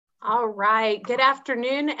All right. Good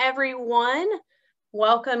afternoon, everyone.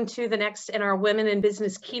 Welcome to the next in our Women in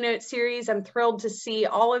Business Keynote series. I'm thrilled to see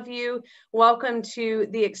all of you. Welcome to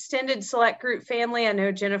the extended select group family. I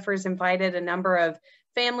know Jennifer's invited a number of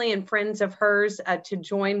family and friends of hers to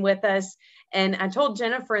join with us. And I told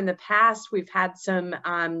Jennifer in the past, we've had some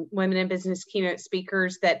Women in Business Keynote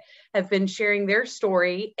speakers that have been sharing their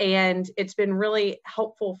story, and it's been really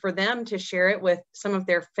helpful for them to share it with some of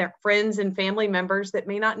their friends and family members that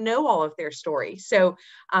may not know all of their story. So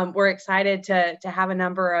we're excited to have a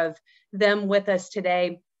number of them with us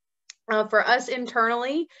today. For us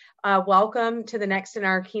internally, welcome to the next in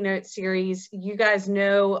our keynote series. You guys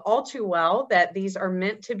know all too well that these are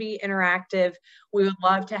meant to be interactive. We would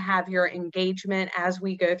love to have your engagement as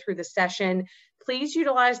we go through the session. Please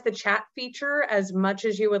utilize the chat feature as much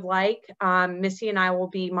as you would like. Missy and I will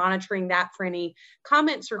be monitoring that for any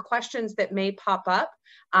comments or questions that may pop up.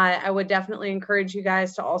 I would definitely encourage you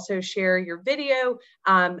guys to also share your video.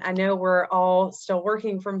 I know we're all still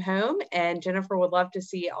working from home, and Jennifer would love to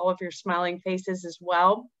see all of your smiling faces as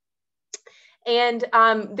well. And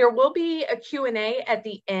there will be a Q&A at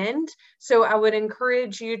the end, so I would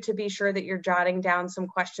encourage you to be sure that you're jotting down some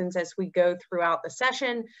questions as we go throughout the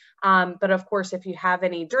session. But of course, if you have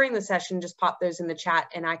any during the session, just pop those in the chat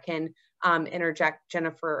and I can interject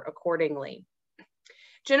Jennifer accordingly.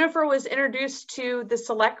 Jennifer was introduced to the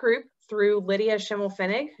select group through Lydia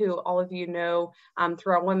Schimmelfinnig, who all of you know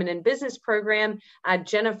through our Women in Business program.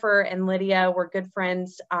 Jennifer and Lydia were good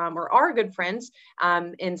friends, or are good friends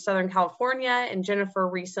in Southern California. And Jennifer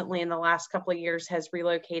recently, in the last couple of years, has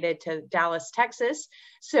relocated to Dallas, Texas.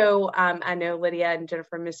 So I know Lydia and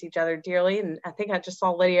Jennifer miss each other dearly. And I think I just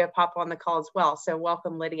saw Lydia pop on the call as well. So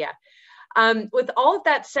welcome, Lydia. With all of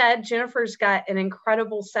that said, Jennifer's got an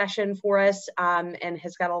incredible session for us and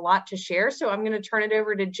has got a lot to share. So I'm going to turn it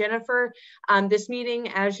over to Jennifer. This meeting,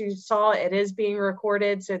 as you saw, it is being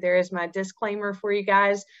recorded. So there is my disclaimer for you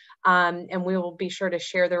guys. And we will be sure to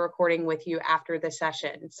share the recording with you after the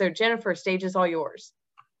session. So Jennifer, stage is all yours.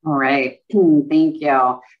 All right. Thank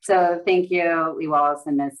you. So thank you, Lee Wallace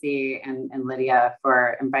and Missy and Lydia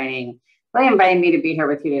for inviting me to be here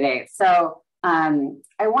with you today. So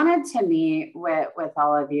I wanted to meet with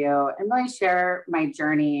all of you and really share my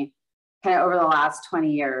journey kind of over the last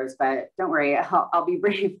 20 years, but don't worry, I'll be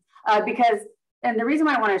brief and the reason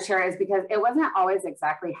why I want to share is because it wasn't always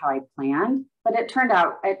exactly how I planned, but it turned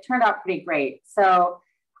out pretty great. So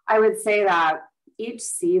I would say that each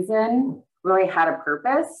season really had a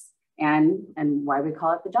purpose and why we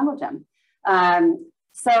call it the Jungle Gym.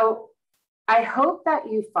 So I hope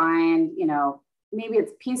that you find, maybe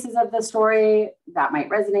it's pieces of the story that might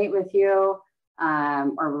resonate with you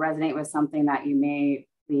or resonate with something that you may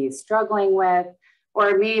be struggling with,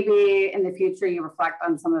 or maybe in the future you reflect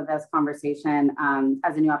on some of this conversation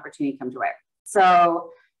as a new opportunity comes your way. So,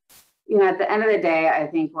 at the end of the day, I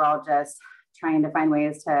think we're all just trying to find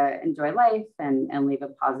ways to enjoy life and leave a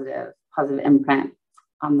positive imprint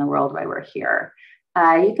on the world while we're here.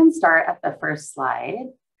 You can start at the first slide.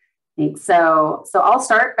 Thanks. So I'll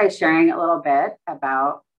start by sharing a little bit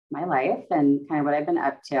about my life and kind of what I've been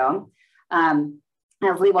up to.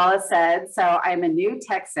 As Lee Wallace said, so I'm a new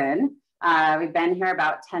Texan. We've been here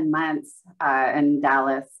about 10 months in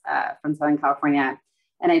Dallas from Southern California.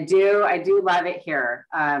 And I do love it here.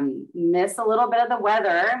 Miss a little bit of the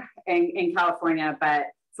weather in California, but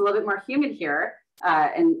it's a little bit more humid here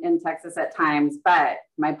in Texas at times. But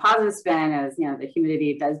my positive spin is, the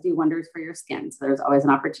humidity does do wonders for your skin. So there's always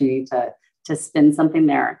an opportunity to spin something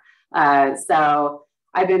there. So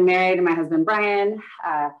I've been married to my husband, Brian,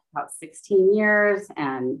 about 16 years,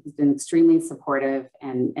 and he's been extremely supportive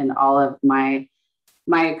in all of my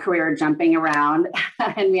career jumping around.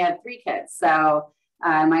 And we have 3 kids. So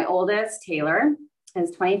my oldest, Taylor,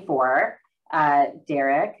 is 24.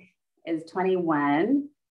 Derek is 21.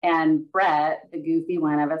 And Brett, the goofy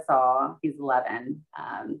one of us all, he's 11.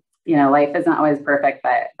 Life isn't always perfect,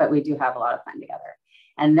 but we do have a lot of fun together.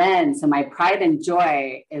 And then, so my pride and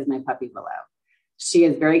joy is my puppy Willow. She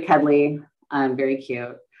is very cuddly, very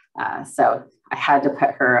cute. So I had to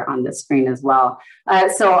put her on the screen as well.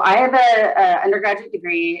 So I have an undergraduate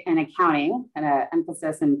degree in accounting and an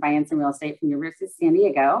emphasis in finance and real estate from the University of San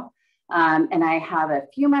Diego. And I have a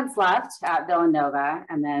few months left at Villanova,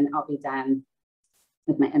 and then I'll be done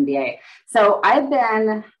with my MBA. So I've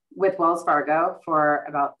been with Wells Fargo for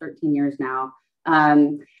about 13 years now.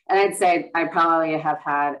 And I'd say I probably have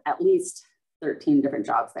had at least 13 different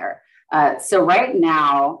jobs there. So right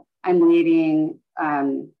now I'm leading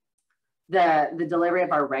the delivery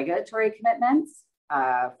of our regulatory commitments,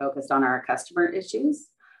 focused on our customer issues.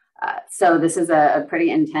 So this is a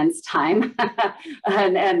pretty intense time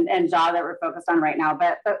and job that we're focused on right now.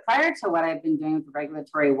 But prior to what I've been doing with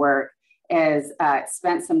regulatory work is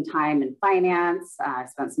spent some time in finance,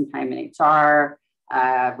 spent some time in HR,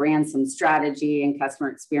 ran some strategy and customer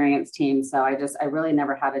experience teams. So I really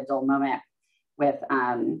never had a dull moment with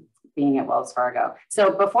being at Wells Fargo.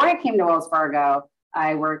 So before I came to Wells Fargo,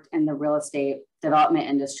 I worked in the real estate development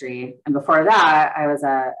industry. And before that, I was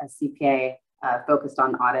a CPA focused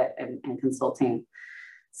on audit and consulting.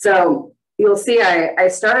 So you'll see I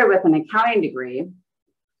started with an accounting degree,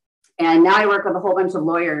 and now I work with a whole bunch of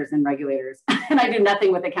lawyers and regulators, and I do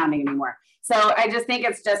nothing with accounting anymore. So I just think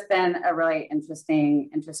it's just been a really interesting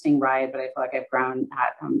ride, but I feel like I've grown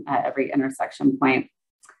at every intersection point.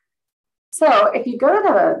 So if you go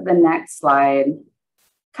to the next slide,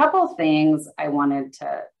 couple of things I wanted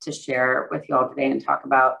to share with you all today and talk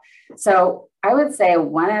about. So I would say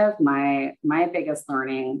one of my biggest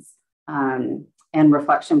learnings and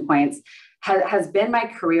reflection points has been my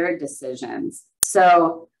career decisions.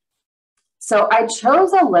 So I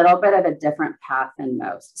chose a little bit of a different path than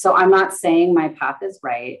most. So I'm not saying my path is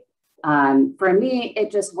right. For me, it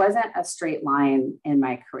just wasn't a straight line in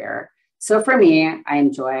my career. So for me, I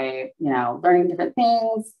enjoy, learning different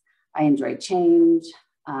things. I enjoy change.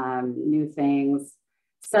 New things.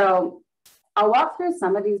 So I'll walk through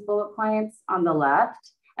some of these bullet points on the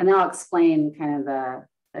left, and then I'll explain kind of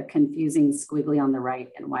the confusing squiggly on the right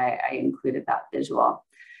and why I included that visual.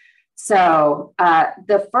 So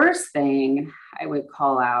the first thing I would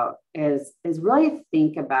call out is really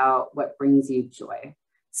think about what brings you joy.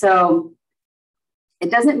 So it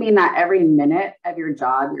doesn't mean that every minute of your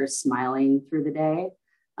job you're smiling through the day.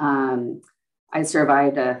 I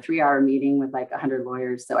survived a 3-hour meeting with like 100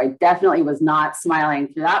 lawyers. So I definitely was not smiling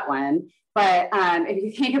through that one. But if you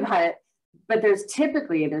think about it, but there's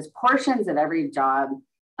portions of every job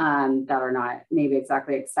that are not maybe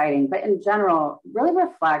exactly exciting, but in general, really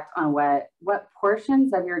reflect on what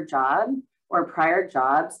portions of your job or prior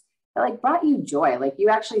jobs that like brought you joy. Like you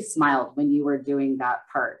actually smiled when you were doing that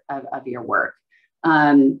part of your work.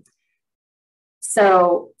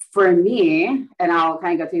 So for me, and I'll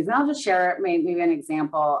kind of go through these, and I'll just share maybe an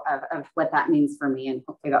example of what that means for me, and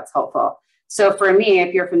hopefully that's helpful. So for me,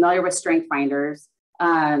 if you're familiar with Strength Finders,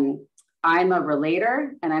 I'm a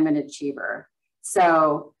relator and I'm an achiever.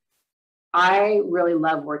 So I really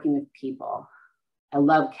love working with people. I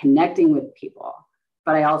love connecting with people,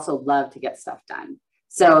 but I also love to get stuff done.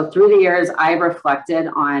 So through the years, I've reflected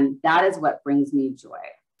on that is what brings me joy.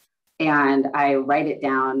 And I write it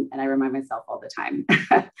down and I remind myself all the time.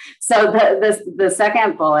 So the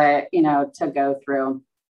second bullet, to go through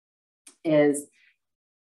is,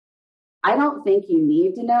 I don't think you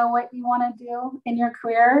need to know what you want to do in your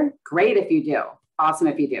career. Great if you do. Awesome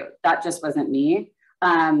if you do. That just wasn't me.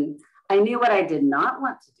 I knew what I did not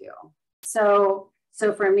want to do. So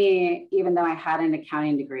for me, even though I had an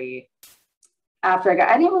accounting degree, I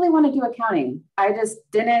didn't really want to do accounting. I just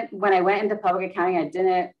didn't, when I went into public accounting, I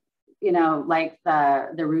didn't like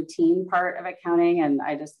the routine part of accounting. And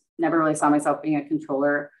I just never really saw myself being a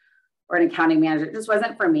controller or an accounting manager. It just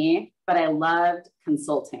wasn't for me, but I loved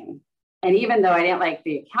consulting. And even though I didn't like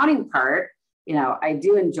the accounting part, I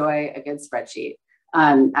do enjoy a good spreadsheet,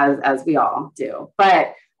 as we all do.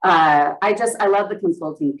 But I love the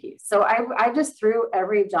consulting piece. So I just, through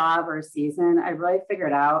every job or season, I really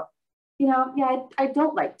figured out, I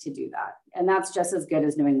don't like to do that. And that's just as good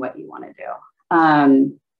as knowing what you want to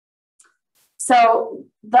do. So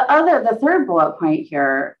the third bullet point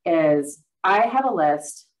here is I have a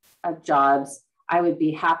list of jobs I would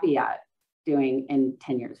be happy at doing in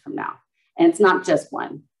 10 years from now. And it's not just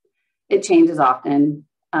one. It changes often,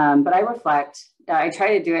 but I reflect. I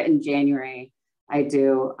try to do it in January. I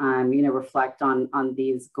do, reflect on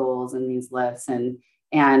these goals and these lists, and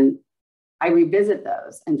I revisit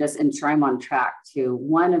those and just ensure I'm on track to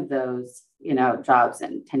one of those, jobs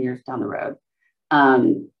in 10 years down the road.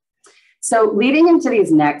 So leading into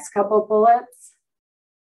these next couple bullets,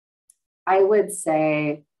 I would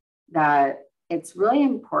say that it's really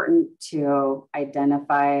important to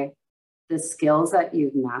identify the skills that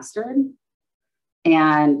you've mastered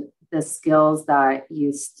and the skills that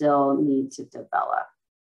you still need to develop.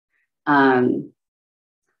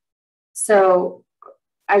 So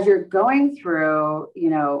as you're going through,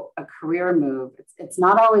 a career move, it's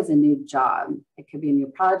not always a new job. It could be a new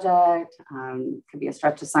project, it could be a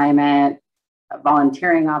stretch assignment, a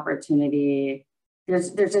volunteering opportunity.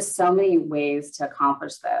 There's just so many ways to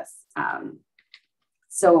accomplish this.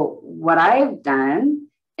 So what I've done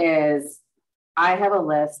is I have a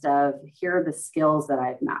list of, here are the skills that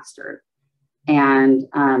I've mastered. And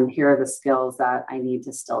here are the skills that I need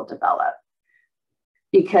to still develop.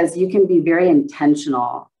 Because you can be very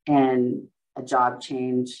intentional in a job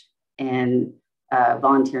change, in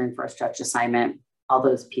volunteering for a stretch assignment, all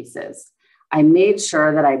those pieces. I made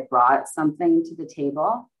sure that I brought something to the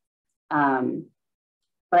table,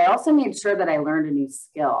 but I also made sure that I learned a new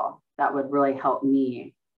skill that would really help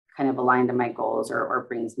me kind of align to my goals or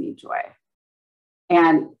brings me joy.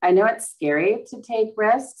 And I know it's scary to take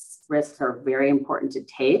risks. Risks are very important to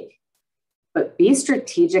take, but be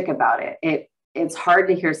strategic about it. It's hard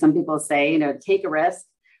to hear some people say, take a risk.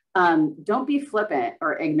 Don't be flippant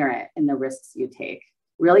or ignorant in the risks you take.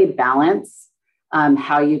 Really balance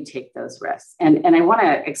how you take those risks. And I want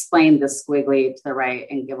to explain the squiggly to the right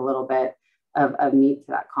and give a little bit of meat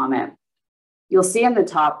to that comment. You'll see in the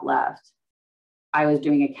top left, I was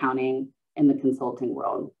doing accounting in the consulting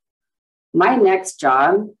world. My next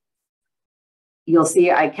job, you'll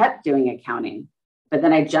see I kept doing accounting, but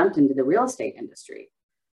then I jumped into the real estate industry.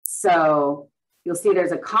 So you'll see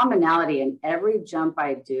there's a commonality in every jump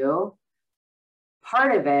I do.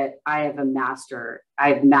 Part of it, I've mastered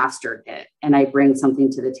it and I bring something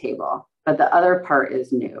to the table, but the other part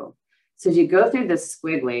is new. So as you go through this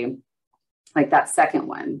squiggly, like that second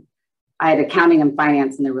one, I had accounting and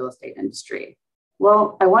finance in the real estate industry.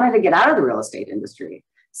 Well, I wanted to get out of the real estate industry.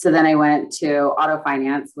 So then I went to auto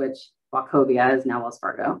finance, which Wachovia is now Wells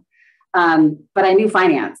Fargo. But I knew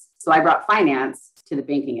finance. So I brought finance to the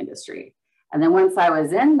banking industry. And then once I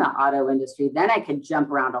was in the auto industry, then I could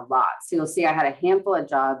jump around a lot. So you'll see I had a handful of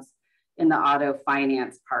jobs in the auto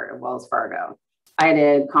finance part of Wells Fargo. I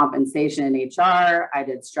did compensation in HR. I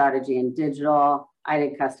did strategy and digital. I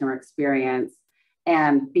did customer experience.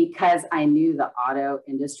 And because I knew the auto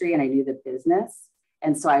industry and I knew the business,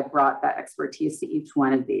 and so I brought that expertise to each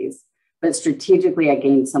one of these, but strategically I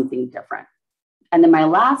gained something different. And then my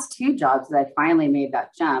last two jobs, I finally made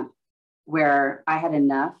that jump where I had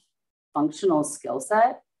enough functional skill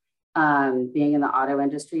set being in the auto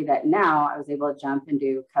industry that now I was able to jump and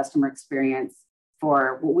do customer experience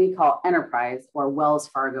for what we call enterprise or Wells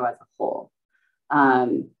Fargo as a whole.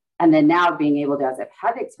 And then now being able to, as I've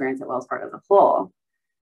had the experience at Wells Fargo as a whole,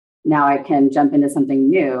 now I can jump into something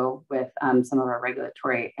new with some of our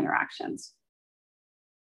regulatory interactions.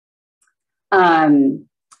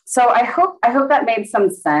 So I hope that made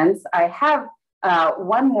some sense. I have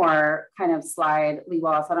one more kind of slide, Lee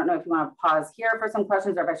Wallace. I don't know if you want to pause here for some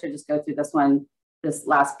questions or if I should just go through this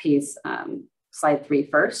last piece, slide 3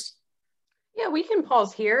 first. Yeah, we can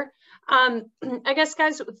pause here. I guess,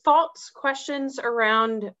 guys, thoughts, questions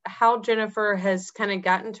around how Jennifer has kind of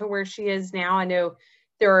gotten to where she is now. I know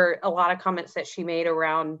there are a lot of comments that she made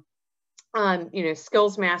around,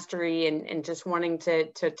 skills mastery and just wanting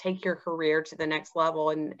to take your career to the next level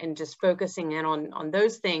and just focusing in on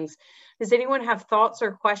those things. Does anyone have thoughts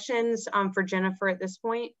or questions for Jennifer at this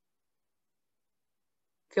point?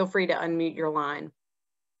 Feel free to unmute your line.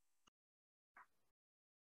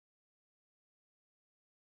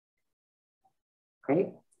 Great.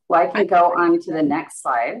 Well, I can go on to the next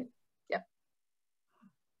slide. Yep.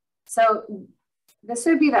 So this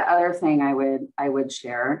would be the other thing I would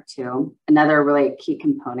share too. Another really key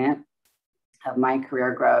component of my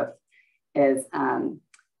career growth is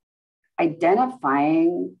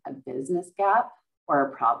identifying a business gap or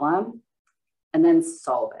a problem and then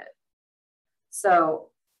solve it.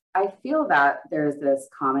 So I feel that there's this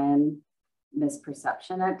common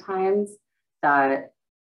misperception at times that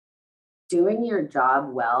doing your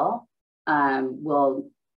job well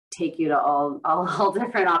will take you to all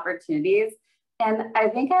different opportunities. And I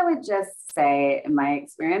think I would just say, in my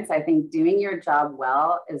experience, I think doing your job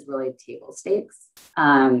well is really table stakes.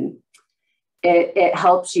 It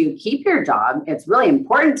helps you keep your job. It's really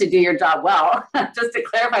important to do your job well, just to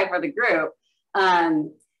clarify for the group.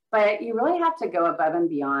 But you really have to go above and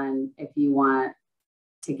beyond if you want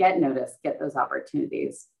to get noticed, get those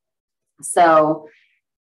opportunities. So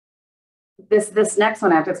this next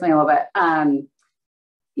one I have to explain a little bit.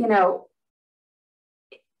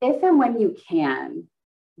 If and when you can,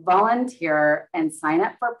 volunteer and sign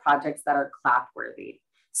up for projects that are clap worthy.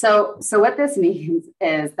 So what this means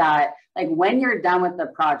is that like when you're done with the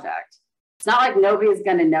project, it's not like nobody's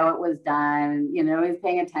going to know it was done, nobody's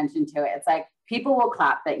paying attention to it. It's like people will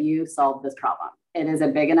clap that you solved this problem. It is a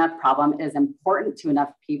big enough problem. It is important to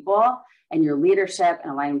enough people and your leadership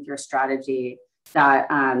and aligning with your strategy that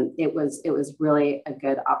it was really a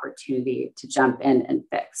good opportunity to jump in and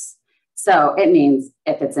fix. So it means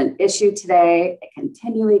if it's an issue today, it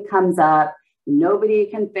continually comes up, nobody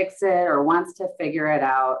can fix it or wants to figure it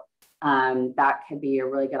out, that could be a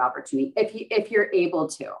really good opportunity if you're able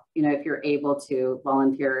to, if you're able to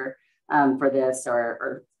volunteer for this,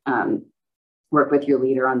 or work with your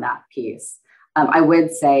leader on that piece. I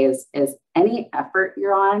would say is any effort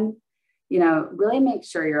you're on, really make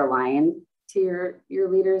sure you're aligned to your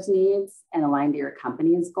leader's needs and aligned to your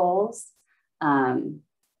company's goals.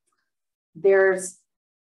 There's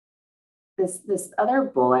this other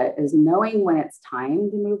bullet is knowing when it's time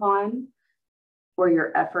to move on, or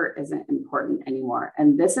your effort isn't important anymore.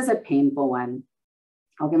 And this is a painful one.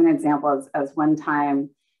 I'll give an example as one time.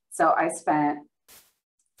 So I spent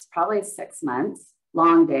probably 6 months,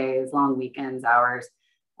 long days, long weekends, hours,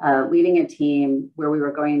 leading a team where we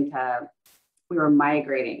were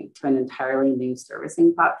migrating to an entirely new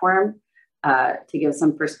servicing platform. To give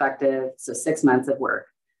some perspective, so 6 months of work.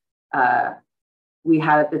 We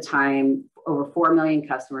had at the time over 4 million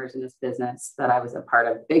customers in this business that I was a part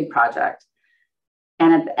of, big project.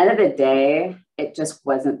 And at the end of the day, it just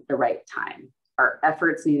wasn't the right time. Our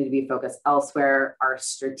efforts needed to be focused elsewhere. Our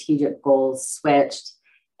strategic goals switched,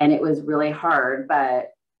 and it was really hard.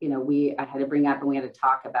 But I had to bring up and we had to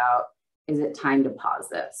talk about: is it time to pause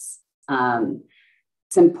this?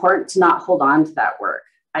 It's important to not hold on to that work.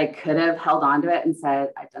 I could have held on to it and said,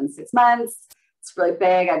 I've done 6 months. It's really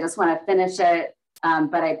big. I just want to finish it.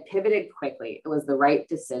 But I pivoted quickly. It was the right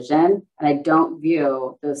decision. And I don't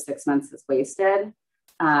view those 6 months as wasted.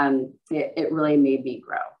 It really made me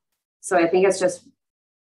grow. So I think it's just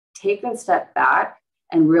take a step back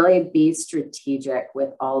and really be strategic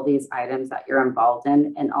with all these items that you're involved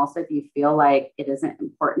in. And also, if you feel like it isn't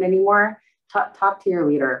important anymore, talk to your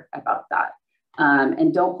leader about that.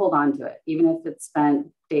 And don't hold on to it. Even if it's spent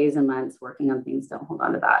days and months working on things, don't hold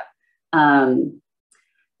on to that.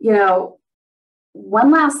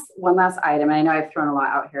 One last item. I know I've thrown a lot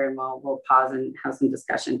out here, and we'll pause and have some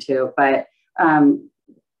discussion too. But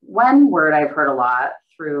one word I've heard a lot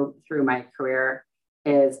through my career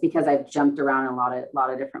is, because I've jumped around in a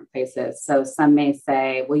lot of different places. So some may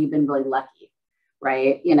say, well, you've been really lucky,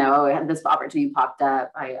 right? This opportunity popped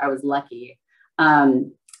up. I was lucky.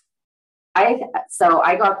 So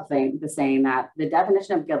I got the saying that the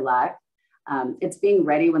definition of good luck, it's being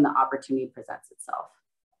ready when the opportunity presents itself.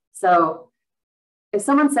 So if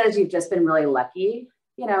someone says you've just been really lucky,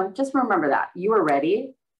 just remember that you were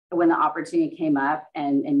ready when the opportunity came up,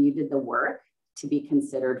 and you did the work to be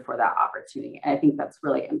considered for that opportunity. And I think that's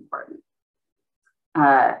really important.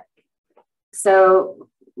 So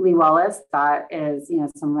Lee Wallace, that is,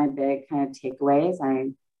 some of my big kind of takeaways.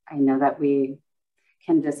 I know that we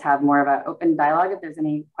can just have more of an open dialogue if there's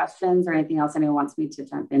any questions or anything else anyone wants me to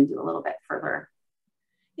jump into a little bit further.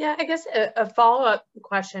 Yeah, I guess a follow-up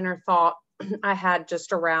question or thought I had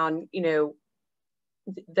just around,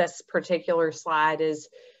 this particular slide is,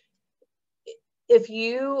 if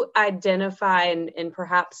you identify, and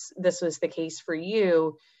perhaps this was the case for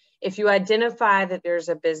you, if you identify that there's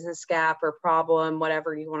a business gap or problem,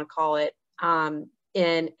 whatever you want to call it,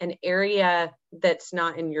 in an area that's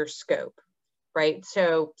not in your scope, right?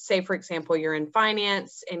 So say, for example, you're in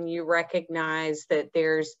finance and you recognize that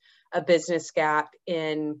there's a business gap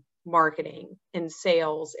in marketing, in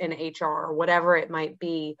sales, in HR, whatever it might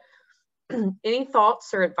be. Any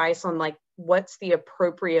thoughts or advice on what's the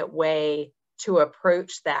appropriate way to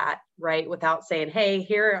approach that, right? Without saying, hey,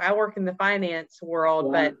 here, I work in the finance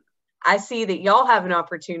world, but I see that y'all have an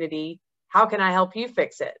opportunity. How can I help you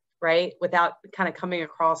fix it, right? Without kind of coming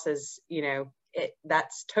across as,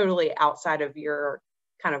 that's totally outside of your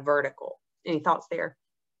kind of vertical. Any thoughts there?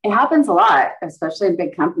 It happens a lot, especially in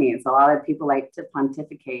big companies. A lot of people like to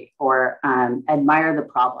pontificate or admire the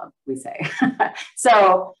problem, we say.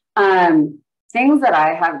 So things that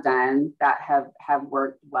I have done that have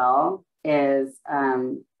worked well is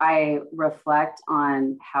I reflect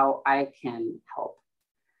on how I can help.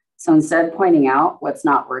 So instead of pointing out what's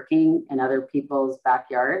not working in other people's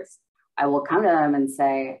backyards, I will come to them and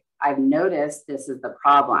say, I've noticed this is the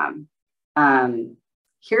problem.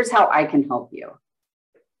 Here's how I can help you.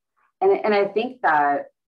 And I think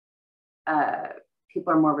that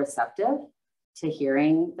people are more receptive to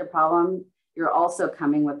hearing the problem. You're also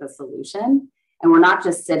coming with a solution. And we're not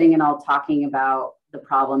just sitting and all talking about the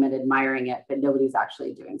problem and admiring it, but nobody's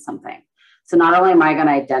actually doing something. So not only am I going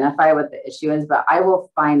to identify what the issue is, but I will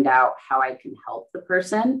find out how I can help the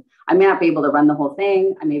person. I may not be able to run the whole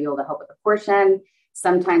thing. I may be able to help with a portion.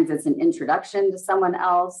 Sometimes it's an introduction to someone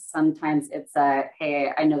else. Sometimes it's a,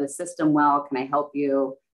 hey, I know the system well. Can I help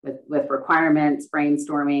you with requirements,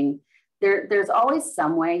 brainstorming? There's always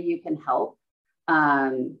some way you can help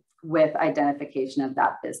with identification of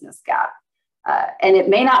that business gap. And it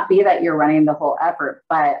may not be that you're running the whole effort,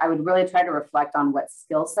 but I would really try to reflect on what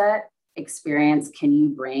skill set, experience can you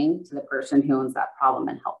bring to the person who owns that problem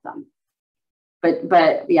and help them.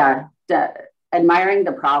 but yeah, admiring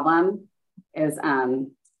the problem is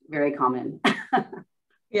very common.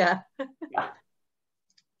 Yeah. Yeah.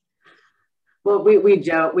 Well, we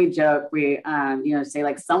joke, say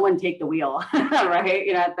like someone take the wheel, right?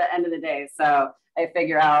 At the end of the day. So I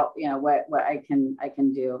figure out, what I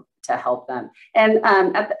can do to help them. And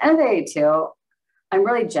at the end of the day too, I'm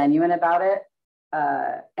really genuine about it.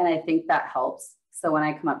 And I think that helps. So when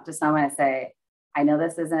I come up to someone, I say, I know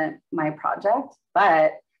this isn't my project,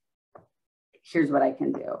 but here's what I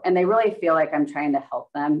can do. And they really feel like I'm trying to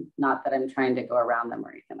help them, not that I'm trying to go around them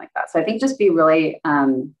or anything like that. So I think just be really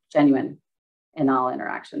genuine in all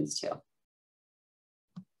interactions too.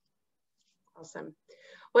 Awesome.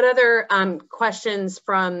 What other questions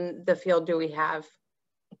from the field do we have?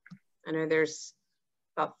 I know there's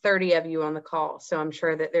about 30 of you on the call, so I'm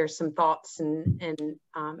sure that there's some thoughts and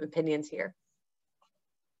opinions here.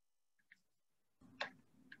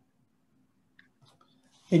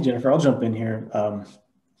 Hey, Jennifer, I'll jump in here.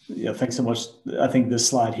 Thanks so much. I think this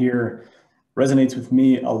slide here resonates with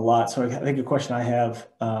me a lot. So I think a question I have,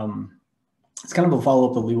 it's kind of a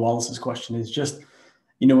follow-up to Lee Wallace's question, is just,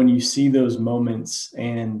 when you see those moments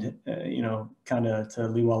and, kind of to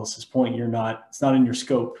Lee Wallace's point, it's not in your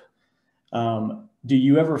scope. Do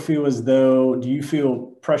you ever feel do you feel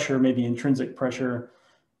pressure, maybe intrinsic pressure,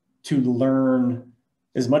 to learn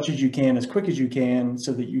as much as you can, as quick as you can,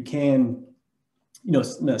 so that you can,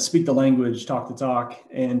 speak the language, talk the talk?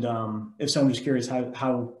 And if so, I'm just curious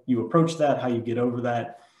how you approach that, how you get over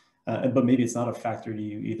that, but maybe it's not a factor to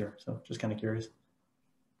you either. So just kind of curious.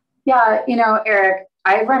 Yeah, Eric,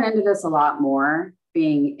 I run into this a lot more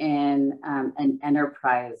being in an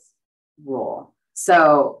enterprise role.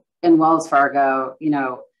 So in Wells Fargo,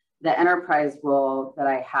 the enterprise role that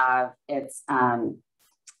I have, it's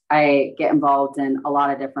I get involved in a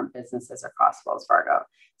lot of different businesses across Wells Fargo.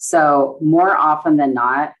 So more often than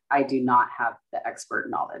not, I do not have the expert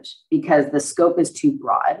knowledge because the scope is too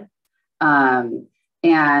broad. And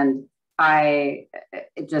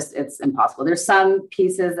it's impossible. There's some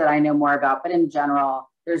pieces that I know more about, but in general,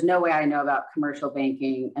 there's no way I know about commercial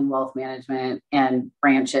banking and wealth management and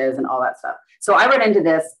branches and all that stuff. So I run into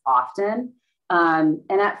this often. And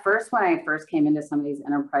at first, when I first came into some of these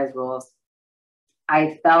enterprise roles,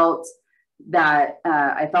 I felt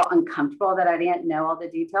uncomfortable that I didn't know all the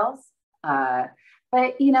details. But,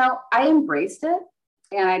 I embraced it.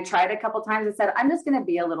 And I tried a couple of times and said, I'm just going to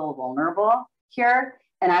be a little vulnerable here.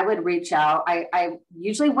 And I would reach out. I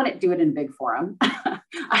usually wouldn't do it in big forum.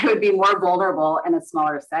 I would be more vulnerable in a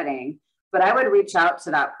smaller setting, but I would reach out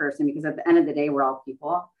to that person because at the end of the day, we're all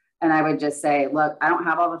people. And I would just say, look, I don't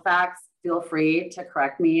have all the facts. Feel free to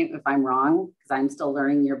correct me if I'm wrong, because I'm still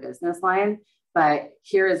learning your business line. But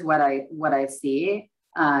here is what I see.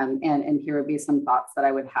 And here would be some thoughts that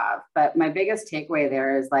I would have. But my biggest takeaway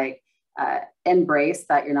there is embrace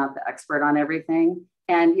that you're not the expert on everything.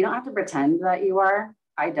 And you don't have to pretend that you are.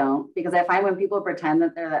 I don't, because I find when people pretend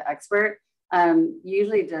that they're the expert, you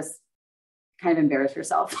usually just kind of embarrass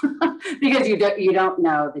yourself because you don't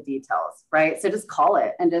know the details, right? So just call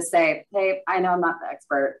it and just say, hey, I know I'm not the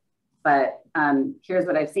expert, but here's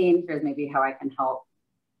what I've seen. Here's maybe how I can help.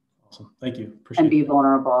 Awesome. Thank you. Appreciate and be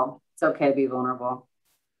vulnerable. It's okay to be vulnerable.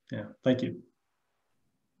 Yeah. Thank you.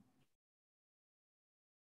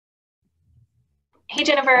 Hey,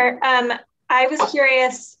 Jennifer. I was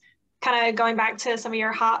curious, kind of going back to some of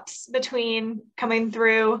your hops between coming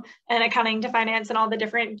through and accounting to finance and all the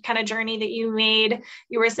different kind of journey that you made.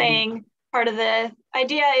 You were saying part of the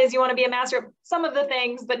idea is you want to be a master of some of the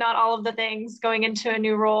things, but not all of the things going into a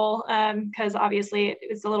new role, because obviously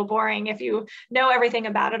it's a little boring if you know everything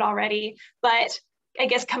about it already. But I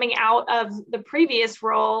guess coming out of the previous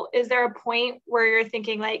role, is there a point where you're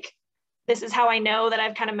thinking like, this is how I know that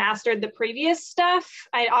I've kind of mastered the previous stuff?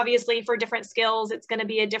 Obviously for different skills, it's going to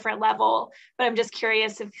be a different level, but I'm just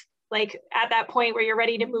curious if like at that point where you're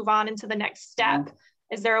ready to move on into the next step,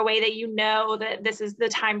 is there a way that you know that this is the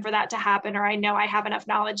time for that to happen, or I know I have enough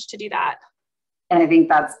knowledge to do that? And I think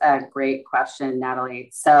that's a great question,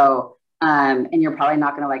 Natalie. So, and you're probably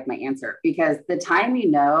not going to like my answer, because the time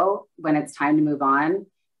you know when it's time to move on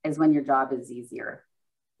is when your job is easier,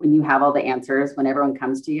 when you have all the answers, when everyone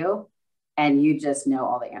comes to you and you just know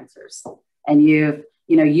all the answers, and you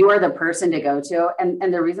are the person to go to.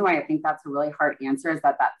 And the reason why I think that's a really hard answer is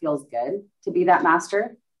that feels good to be that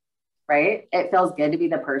master, right? It feels good to be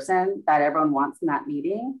the person that everyone wants in that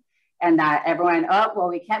meeting, and that everyone, oh, well,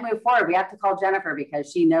 we can't move forward. We have to call Jennifer because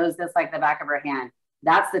she knows this like the back of her hand.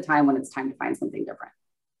 That's the time when it's time to find something different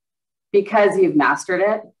because you've mastered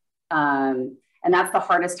it. And that's the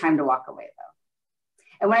hardest time to walk away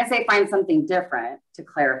though. And when I say find something different, to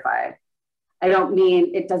clarify, I don't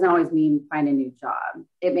mean, it doesn't always mean find a new job.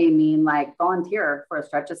 It may mean like volunteer for a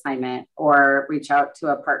stretch assignment or reach out to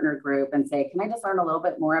a partner group and say, can I just learn a little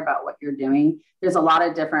bit more about what you're doing? There's a lot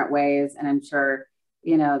of different ways. And I'm sure,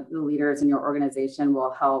 you know, the leaders in your organization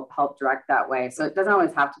will help direct that way. So it doesn't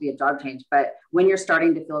always have to be a job change, but when you're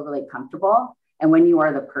starting to feel really comfortable and when you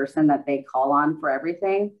are the person that they call on for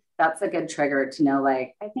everything, that's a good trigger to know,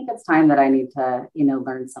 like, I think it's time that I need to, you know,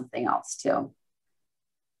 learn something else too.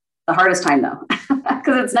 The hardest time though,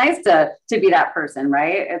 because it's nice to be that person,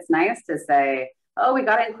 right? It's nice to say, oh, we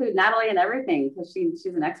got to include Natalie in everything because she's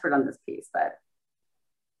an expert on this piece, but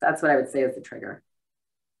that's what I would say is the trigger.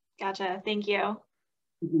 Gotcha. Thank you.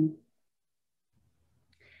 Mm-hmm.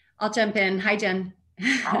 I'll jump in. Hi, Jen.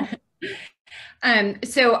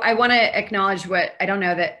 So I want to acknowledge what, I don't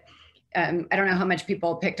know that, I don't know how much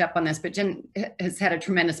people picked up on this, but Jen has had a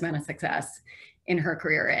tremendous amount of success in her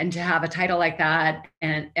career, and to have a title like that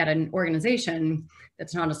and at an organization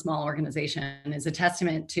that's not a small organization is a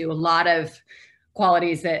testament to a lot of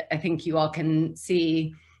qualities that I think you all can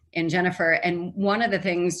see in Jennifer. And one of the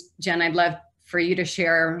things, Jen, I'd love for you to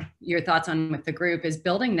share your thoughts on with the group is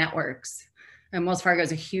building networks. And Wells Fargo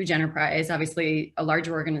is a huge enterprise, obviously a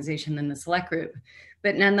larger organization than the Select Group,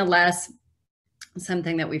 but nonetheless,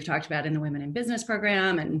 something that we've talked about in the Women in Business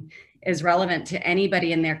program and is relevant to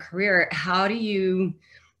anybody in their career. How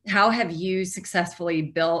have you successfully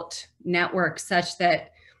built networks such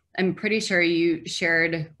that I'm pretty sure you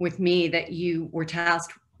shared with me that you were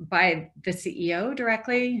tasked by the CEO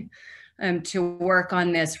directly to work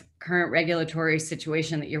on this current regulatory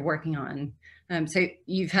situation that you're working on. So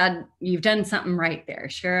you've done something right there.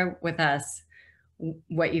 Share with us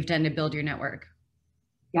what you've done to build your network.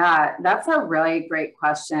 Yeah, that's a really great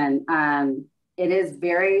question. It is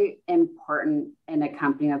very important in a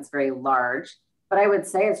company that's very large, but I would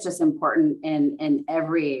say it's just important in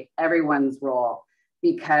everyone's role,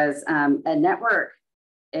 because a network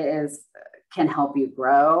can help you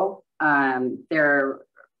grow.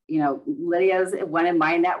 You know, Lydia's one in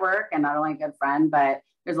my network and not only a good friend, but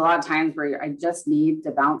there's a lot of times where I just need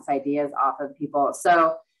to bounce ideas off of people.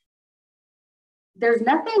 So there's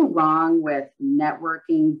nothing wrong with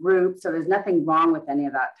networking groups, so there's nothing wrong with any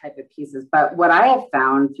of that type of pieces. But what I have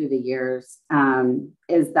found through the years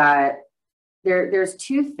is that there's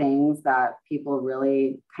two things that people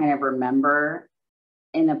really kind of remember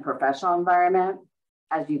in a professional environment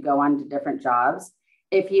as you go on to different jobs.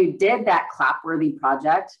 If you did that clap-worthy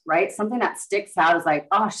project, right? Something that sticks out is like,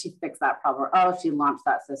 oh, she fixed that problem, or oh, she launched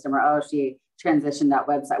that system, or oh, she transitioned that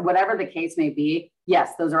website, whatever the case may be.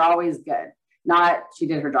 Yes, those are always good. Not she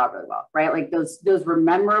did her job really well, right? Like those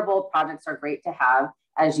memorable projects are great to have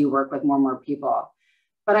as you work with more and more people.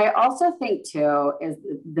 But I also think too, is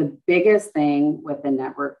the biggest thing with the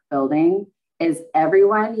network building is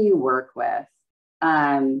everyone you work with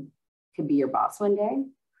could be your boss one day,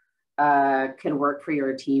 could work for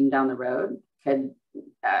your team down the road, could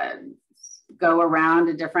go around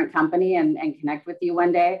a different company and connect with you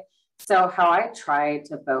one day. So how I try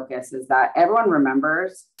to focus is that everyone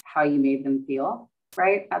remembers how you made them feel,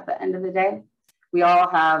 right? At the end of the day, we all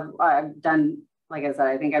have, I've done, like I said,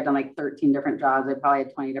 I think I've done like 13 different jobs. I probably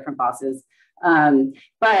had 20 different bosses.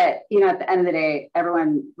 But, you know, at the end of the day,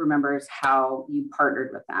 everyone remembers how you partnered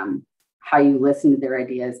with them, how you listened to their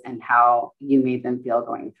ideas, and how you made them feel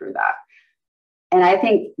going through that. And I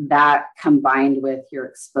think that combined with your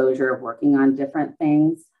exposure of working on different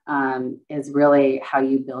things is really how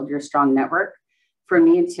you build your strong network. For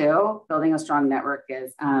me too, building a strong network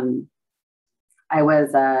is, I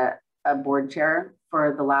was a board chair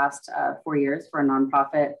for the last 4 years for a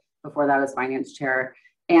nonprofit. Before that, I was finance chair.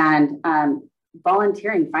 And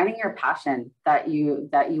volunteering, finding your passion that you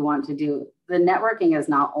want to do. The networking is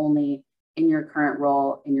not only in your current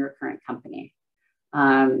role, in your current company.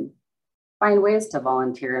 Find ways to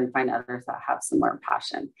volunteer and find others that have similar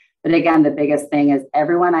passion. But again, the biggest thing is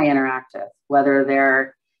everyone I interact with, whether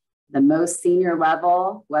they're the most senior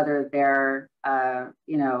level, whether they're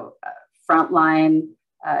frontline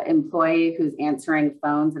employee who's answering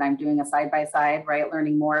phones and I'm doing a side-by-side, right?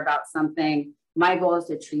 Learning more about something. My goal is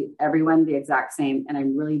to treat everyone the exact same. And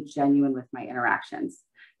I'm really genuine with my interactions.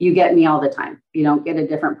 You get me all the time. You don't get a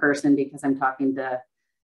different person because I'm talking to,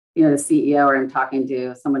 the CEO or I'm talking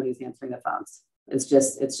to someone who's answering the phones. It's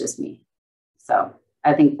just me. So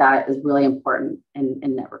I think that is really important in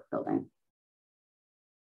network building.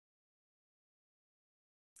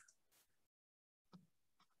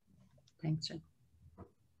 Thanks, Jen.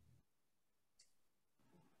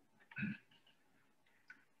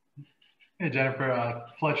 Hey, Jennifer,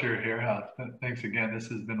 Fletcher here. Thanks again. This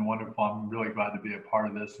has been wonderful. I'm really glad to be a part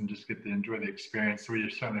of this and just get to enjoy the experience. So we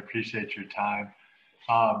certainly appreciate your time.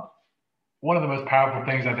 One of the most powerful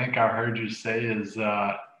things I think I heard you say is,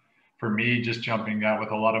 for me, just jumping out with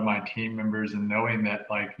a lot of my team members and knowing that,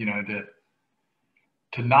 like, you know,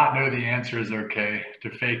 to not know the answer is okay. To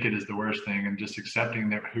fake it is the worst thing, and just accepting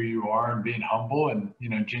that who you are and being humble and, you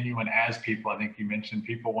know, genuine as people. I think you mentioned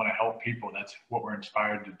people want to help people. That's what we're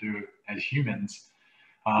inspired to do as humans.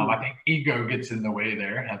 I think ego gets in the way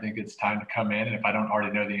there. I think it's time to come in, and if I don't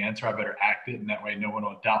already know the answer, I better act it, and that way no one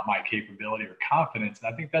will doubt my capability or confidence.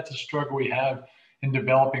 And I think that's a struggle we have in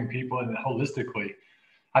developing people and holistically.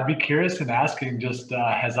 I'd be curious in asking, just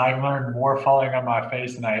as I learned more falling on my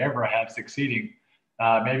face than I ever have succeeding,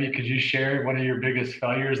 maybe could you share one of your biggest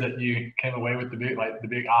failures that you came away with the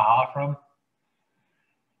big aha from?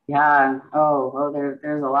 Yeah.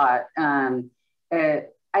 There's a lot.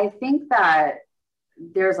 I think that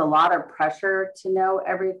there's a lot of pressure to know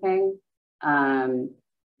everything.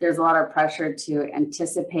 There's a lot of pressure to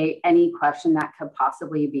anticipate any question that could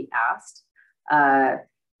possibly be asked.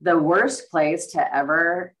 The worst place to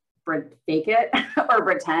ever fake it or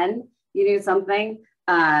pretend you do something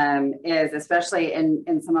is, especially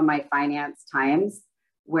in some of my finance times,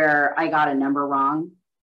 where I got a number wrong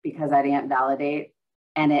because I didn't validate,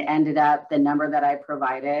 and it ended up the number that I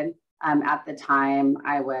provided at the time.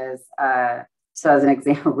 I was so as an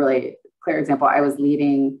example, really clear example, I was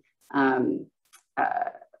leading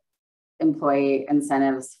employee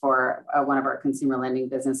incentives for one of our consumer lending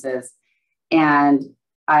businesses, and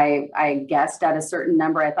I guessed at a certain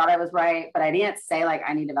number. I thought I was right, but I didn't say, like,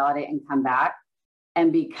 I need to validate and come back.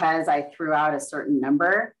 And because I threw out a certain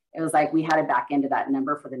number, it was like we had to back into that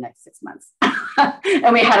number for the next 6 months.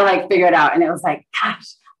 And we had to, like, figure it out. And it was like, gosh,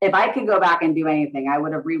 if I could go back and do anything, I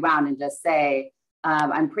would have rewound and just say,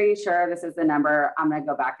 I'm pretty sure this is the number. I'm going to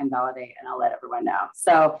go back and validate, and I'll let everyone know.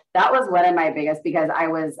 So that was one of my biggest, because I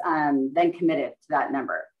was then committed to that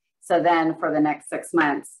number. So then for the next 6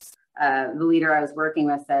 months, the leader I was working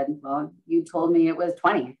with said, well, you told me it was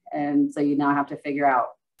 20. And so you now have to figure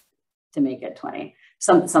out to make it 20,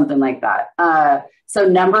 something like that. So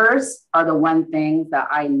numbers are the one thing that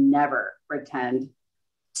I never pretend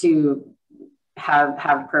to have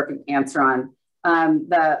a perfect answer on.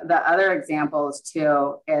 The other examples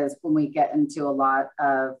too is when we get into a lot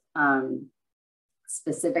of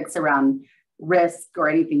specifics around risk or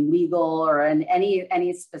anything legal or in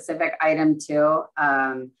any specific item too.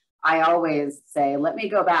 I always say, let me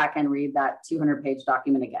go back and read that 200-page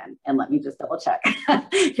document again, and let me just double check.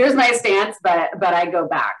 Here's my stance, but I go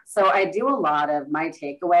back. So I do a lot of, my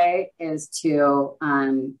takeaway is to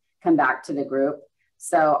come back to the group.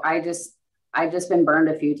 So I've just been burned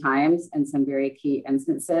a few times in some very key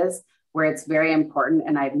instances where it's very important,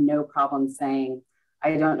 and I have no problem saying,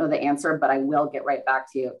 I don't know the answer, but I will get right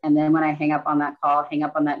back to you. And then when I hang up on that call, hang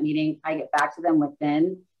up on that meeting, I get back to them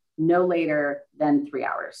within no later than 3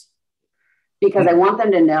 hours, because I want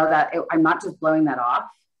them to know that I'm not just blowing that off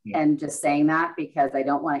and just saying that because I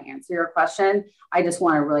don't want to answer your question. I just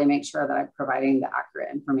want to really make sure that I'm providing the accurate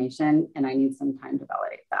information, and I need some time to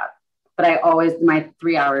validate that. But I always, my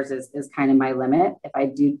 3 hours is kind of my limit if I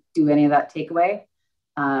do any of that takeaway.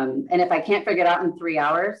 And if I can't figure it out in 3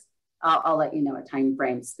 hours, I'll let you know a time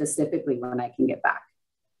frame specifically when I can get back.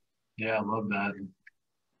 Yeah, I love that.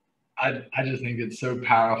 I just think it's so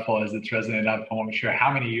powerful as it's resonated. I'm not sure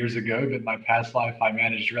how many years ago, but in my past life, I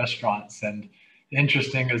managed restaurants. And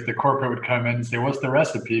interesting as the corporate would come in and say, what's the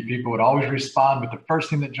recipe? People would always respond with the first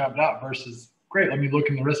thing that jumped out versus, great, let me look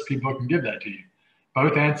in the recipe book and give that to you.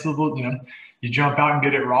 Both answerable, you know, you jump out and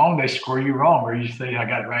get it wrong, they score you wrong. Or you say, I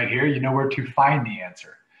got it right here, you know where to find the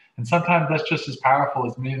answer. And sometimes that's just as powerful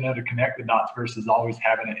as being able to connect the dots versus always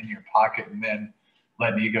having it in your pocket and then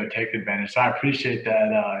letting ego take advantage. So I appreciate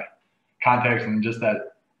that context and just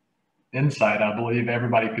that insight. I believe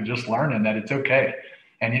everybody could just learn, and that it's okay.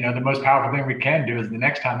 And, you know, the most powerful thing we can do is the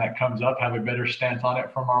next time that comes up, have a better stance on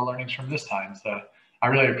it from our learnings from this time. So I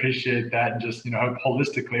really appreciate that, and just, you know, hope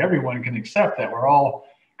holistically everyone can accept that we're all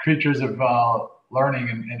creatures of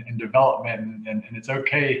learning and development, and it's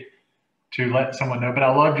okay to let someone know. But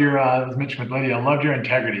I loved your, as mentioned with Lydia, I loved your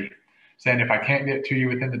integrity, saying if I can't get to you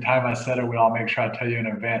within the time I said I will, I'll make sure I tell you in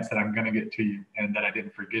advance that I'm going to get to you and that I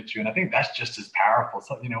didn't forget you. And I think that's just as powerful.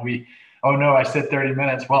 So, you know, oh no, I said 30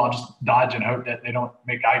 minutes. Well, I'll just dodge and hope that they don't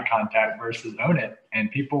make eye contact versus own it.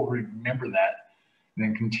 And people remember that and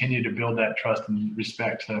then continue to build that trust and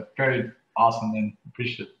respect. So very awesome and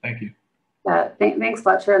appreciate it. Thank you. Thanks,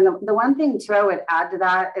 Fletcher. And the one thing too I would add to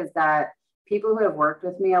that is that people who have worked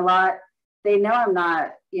with me a lot, they know I'm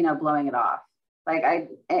not, you know, blowing it off. Like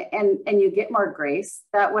and you get more grace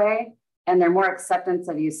that way. And they're more acceptance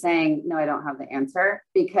of you saying, no, I don't have the answer,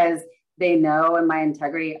 because they know in my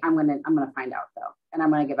integrity, I'm going to find out though. And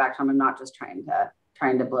I'm going to get back to them. I'm not just trying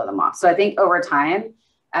to blow them off. So I think over time,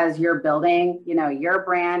 as you're building, you know, your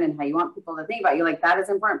brand and how you want people to think about you, like that is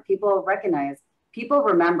important. People recognize, people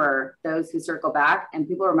remember those who circle back, and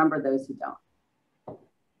people remember those who don't.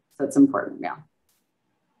 So it's important. Yeah.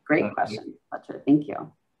 Great question, Fletcher. Thank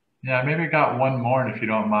you. Yeah, maybe I got one more, and if you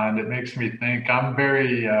don't mind. It makes me think. I'm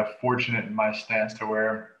very fortunate in my stance to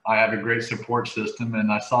where I have a great support system,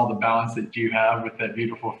 and I saw the balance that you have with that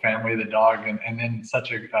beautiful family, the dog, and then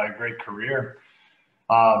such a great career.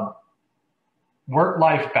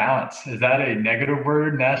 Work-life balance, is that a negative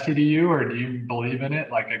word, nasty to you, or do you believe in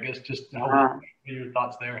it? Like, I guess just your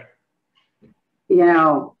thoughts there. You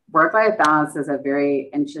know, work-life balance is a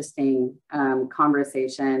very interesting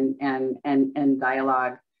conversation and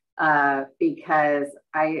dialogue, because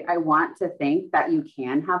I want to think that you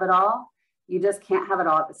can have it all. You just can't have it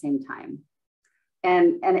all at the same time.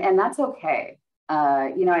 And that's okay.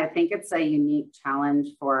 You know, I think it's a unique challenge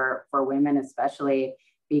for women, especially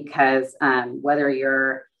because whether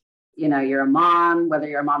you're a mom, whether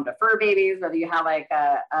you're a mom to fur babies, whether you have like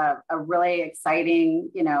a really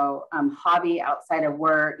exciting, hobby outside of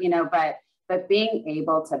work, but being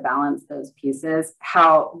able to balance those pieces,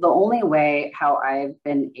 the only way how I've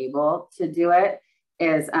been able to do it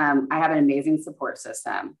is I have an amazing support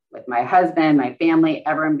system with my husband, my family,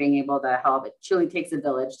 everyone being able to help. It truly takes a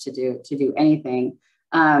village to do anything.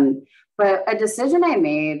 But a decision I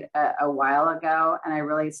made a while ago, and I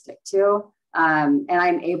really stick to, and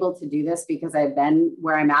I'm able to do this because I've been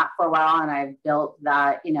where I'm at for a while, and I've built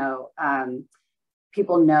that,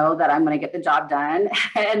 people know that I'm going to get the job done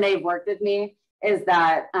and they've worked with me, is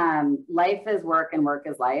that life is work and work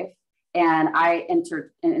is life. And I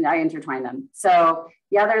intertwine them. So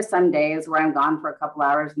yeah, there's some days where I'm gone for a couple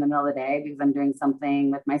hours in the middle of the day because I'm doing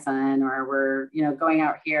something with my son, or we're, going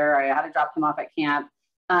out here, or I had to drop him off at camp.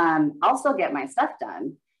 I'll still get my stuff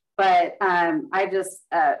done, but I just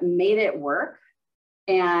made it work.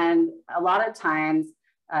 And a lot of times,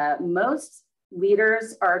 most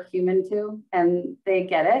leaders are human too, and they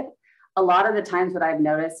get it. A lot of the times what I've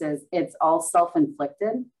noticed is it's all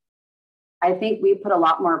self-inflicted. I think we put a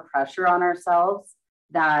lot more pressure on ourselves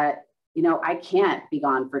that, I can't be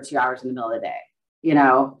gone for 2 hours in the middle of the day,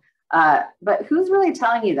 but who's really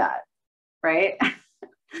telling you that, right?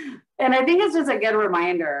 And I think it's just a good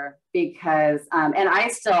reminder because,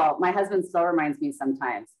 my husband still reminds me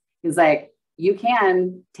sometimes. He's like, you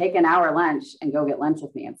can take an hour lunch and go get lunch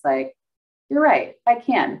with me. It's like, you're right, I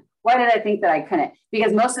can. Why did I think that I couldn't?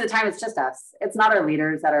 Because most of the time it's just us. It's not our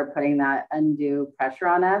leaders that are putting that undue pressure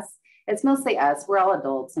on us. It's mostly us. We're all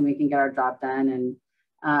adults and we can get our job done. And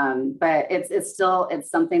but it's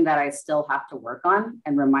something that I still have to work on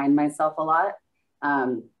and remind myself a lot.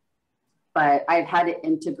 But I've had to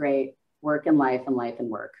integrate work and life and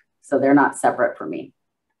work. So they're not separate for me.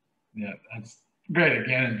 Yeah, that's great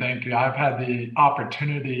again. And thank you. I've had the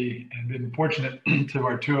opportunity and been fortunate to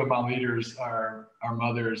where two of my leaders are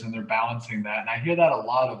mothers, and they're balancing that. And I hear that a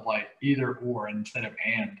lot of like either or instead of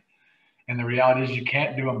and. And the reality is you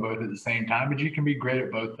can't do them both at the same time, but you can be great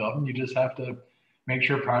at both of them. You just have to make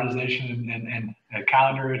sure prioritization and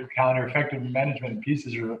calendar effective management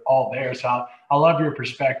pieces are all there. So I love your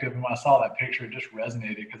perspective. And when I saw that picture, it just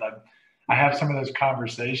resonated because I have some of those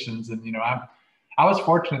conversations, and I was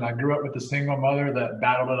fortunate. I grew up with a single mother that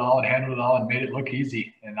battled it all and handled it all and made it look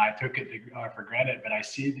easy. And I took it for granted, but I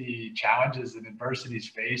see the challenges and adversities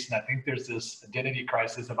faced. And I think there's this identity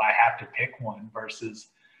crisis of I have to pick one versus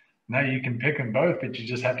no, you can pick them both, but you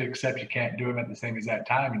just have to accept you can't do them at the same exact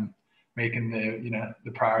time, and making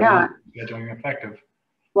the priority scheduling effective.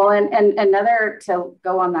 Well, and another, to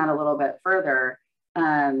go on that a little bit further,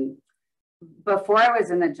 before I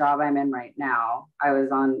was in the job I'm in right now, I was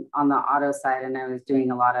on the auto side, and I was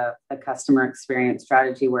doing a lot of the customer experience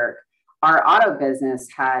strategy work. Our auto business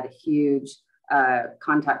had huge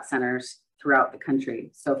contact centers throughout the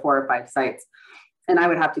country, so 4 or 5 sites, and I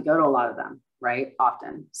would have to go to a lot of them, right?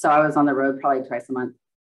 Often. So I was on the road probably twice a month.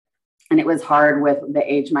 And it was hard with the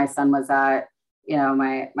age my son was at.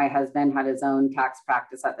 My husband had his own tax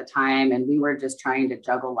practice at the time, and we were just trying to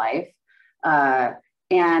juggle life.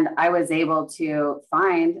 And I was able to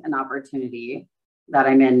find an opportunity that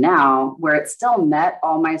I'm in now where it still met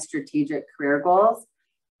all my strategic career goals,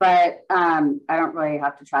 but I don't really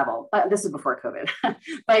have to travel. But this is before COVID.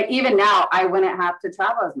 But even now, I wouldn't have to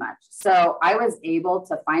travel as much. So I was able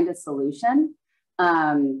to find a solution.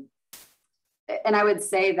 And I would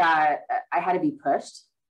say that I had to be pushed.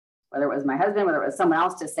 whether it was my husband, whether it was someone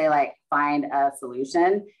else, to say like, find a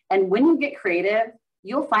solution. And when you get creative,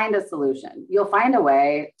 you'll find a solution. You'll find a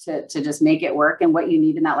way to just make it work and what you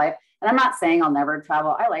need in that life. And I'm not saying I'll never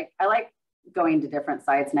travel. I like going to different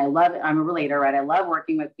sites, and I'm a relator, right? I love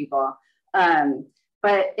working with people.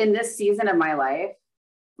 But in this season of my life,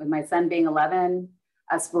 with my son being 11,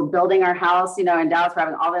 us, we're building our house, in Dallas, we're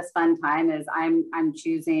having all this fun time, is I'm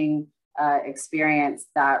choosing experience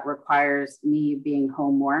that requires me being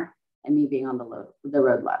home more and me being on the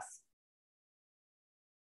road less.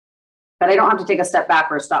 But I don't have to take a step back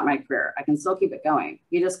or stop my career. I can still keep it going.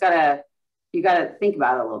 You gotta think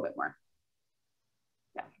about it a little bit more.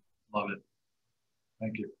 Yeah. Love it.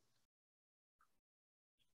 Thank you.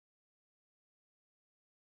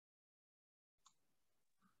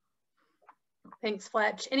 Thanks,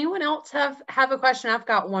 Fletch. Anyone else have a question? I've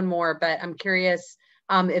got one more, but I'm curious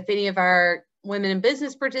if any of our women in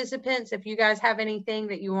business participants, if you guys have anything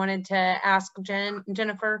that you wanted to ask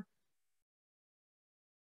Jennifer.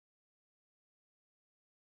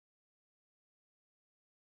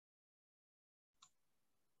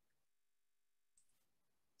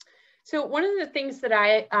 So one of the things that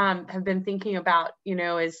I have been thinking about,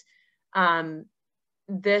 is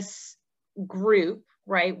this group,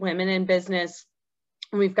 right? Women in business.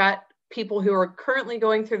 We've got people who are currently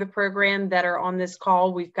going through the program that are on this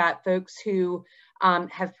call. We've got folks who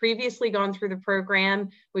have previously gone through the program.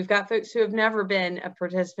 We've got folks who have never been a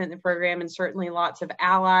participant in the program, and certainly lots of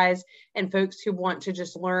allies and folks who want to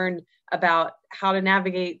just learn about how to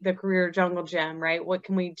navigate the career jungle gym, right? What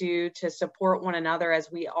can we do to support one another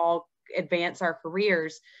as we all advance our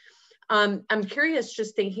careers? I'm curious,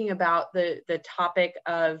 just thinking about the topic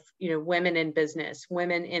of, women in business,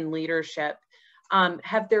 women in leadership.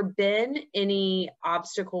 Have there been any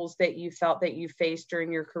obstacles that you felt that you faced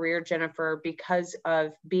during your career, Jennifer, because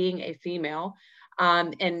of being a female?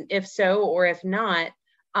 And if so, or if not,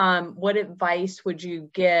 what advice would you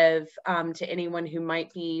give to anyone who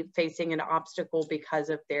might be facing an obstacle because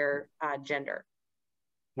of their gender?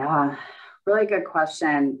 Yeah, really good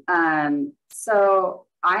question. So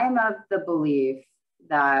I am of the belief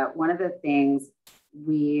that one of the things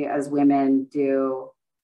we as women do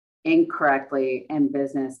incorrectly in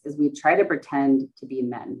business is we try to pretend to be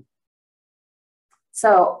men.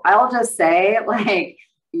 So I'll just say, like,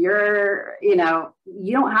 you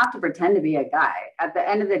don't have to pretend to be a guy. At the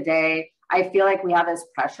end of the day, I feel like we have this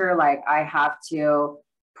pressure, like I have to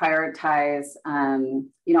prioritize,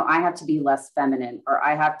 I have to be less feminine, or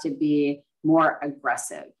I have to be more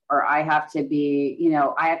aggressive, or I have to be,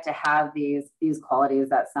 I have to have these qualities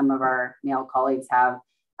that some of our male colleagues have,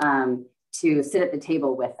 to sit at the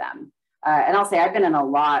table with them. And I'll say I've been in a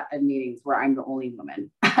lot of meetings where I'm the only woman,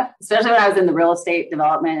 especially when I was in the real estate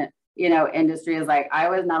development, industry. Is like, I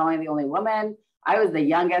was not only the only woman, I was the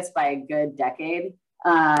youngest by a good decade.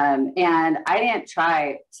 And I didn't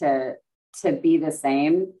try to be the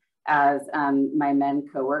same as my men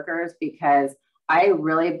coworkers, because I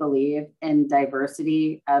really believe in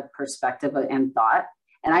diversity of perspective and thought.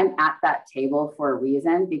 And I'm at that table for a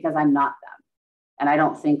reason, because I'm not them and I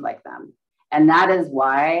don't think like them. And that is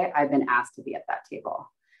why I've been asked to be at that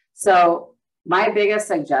table. So my biggest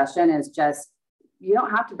suggestion is just, you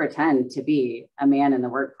don't have to pretend to be a man in the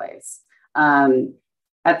workplace. At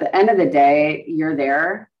the end of the day, you're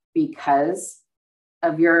there because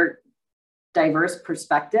of your diverse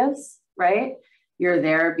perspectives, right? You're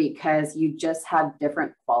there because you just have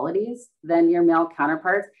different qualities than your male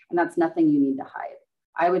counterparts, and that's nothing you need to hide.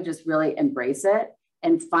 I would just really embrace it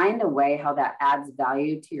and find a way how that adds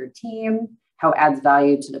value to your team, how it adds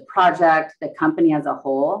value to the project, the company as a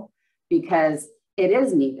whole, because it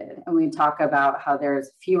is needed. And we talk about how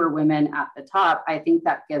there's fewer women at the top. I think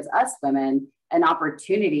that gives us women an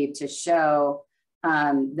opportunity to show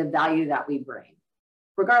the value that we bring,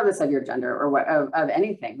 regardless of your gender or what of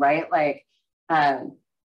anything, right? Like,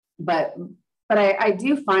 but I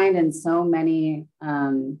do find in so many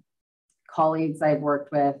colleagues I've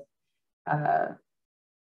worked with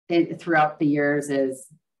throughout the years is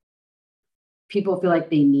people feel like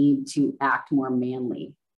they need to act more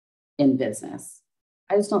manly in business.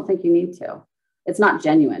 I just don't think you need to. It's not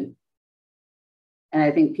genuine. And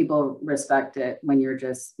I think people respect it when you're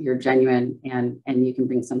genuine and you can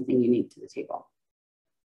bring something unique to the table.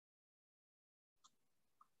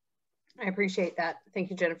 I appreciate that. Thank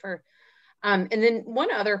you, Jennifer. And then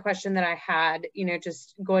one other question that I had,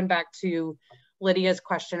 just going back to Lydia's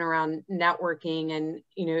question around networking, and,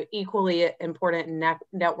 equally important in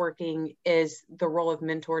networking is the role of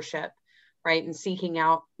mentorship, right? And seeking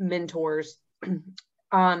out mentors.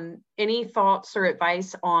 Any thoughts or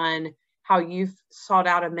advice on how you've sought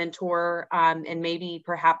out a mentor, and maybe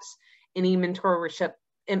perhaps any mentorship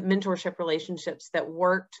relationships that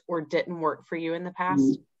worked or didn't work for you in the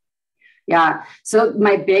past? Yeah. So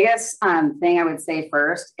my biggest thing I would say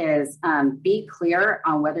first is be clear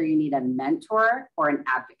on whether you need a mentor or an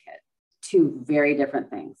advocate. Two very different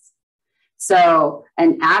things. So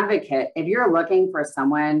an advocate, if you're looking for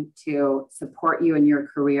someone to support you in your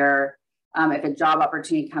career, if a job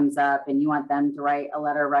opportunity comes up and you want them to write a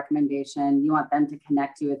letter of recommendation, you want them to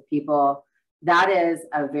connect you with people, that is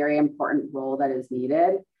a very important role that is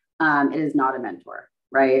needed. It is not a mentor,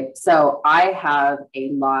 right? So I have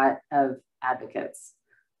a lot of advocates.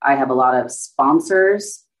 I have a lot of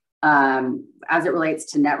sponsors. As it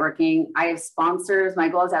relates to networking, I have sponsors. My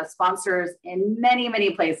goal is to have sponsors in many,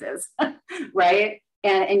 many places, right?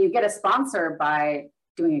 And you get a sponsor by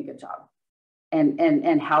doing a good job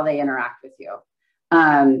and how they interact with you.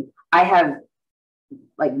 I've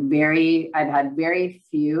had very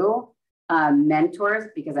few mentors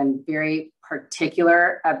because I'm very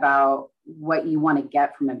particular about what you want to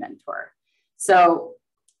get from a mentor. So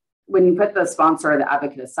when you put the sponsor or the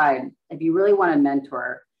advocate aside, if you really want a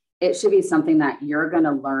mentor, it should be something that you're going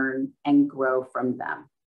to learn and grow from them,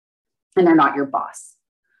 and they're not your boss.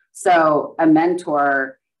 So a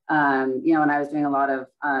mentor, when I was doing a lot of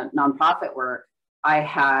nonprofit work, I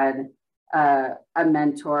had a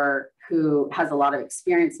mentor who has a lot of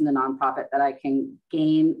experience in the nonprofit that I can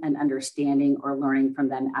gain an understanding or learning from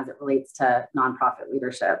them as it relates to nonprofit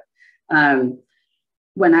leadership.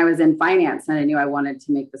 When I was in finance and I knew I wanted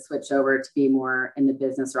to make the switch over to be more in the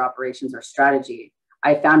business or operations or strategy,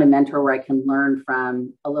 I found a mentor where I can learn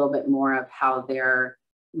from a little bit more of how they're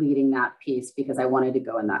leading that piece because I wanted to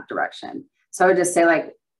go in that direction. So I would just say,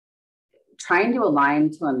 like, trying to align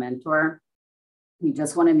to a mentor, you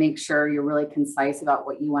just want to make sure you're really concise about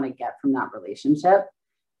what you want to get from that relationship.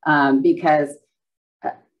 Because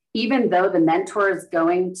even though the mentor is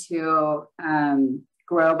going to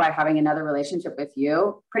grow by having another relationship with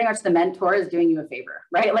you, pretty much the mentor is doing you a favor,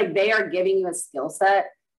 right? Like, they are giving you a skill set,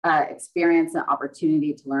 experience, and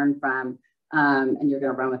opportunity to learn from, and you're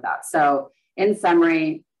going to run with that. So in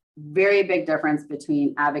summary, very big difference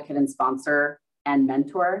between advocate and sponsor and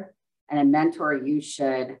mentor. And a mentor, you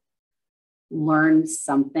should learn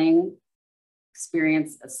something,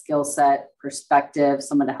 experience, a skill set, perspective,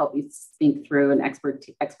 someone to help you think through an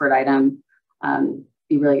expert item,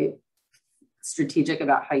 be really strategic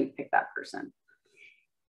about how you pick that person.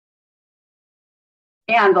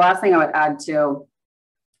 And the last thing I would add to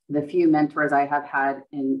the few mentors I have had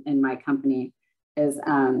in my company is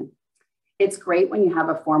it's great when you have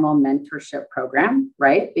a formal mentorship program,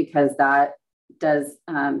 right? Because that does,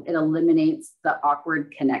 it eliminates the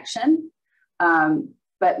awkward connection.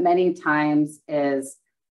 But many times is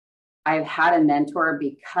I've had a mentor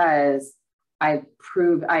because I've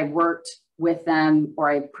worked with them, or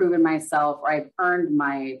I've proven myself, or I've earned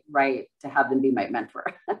my right to have them be my mentor,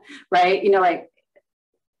 right? Like,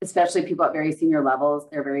 especially people at very senior levels,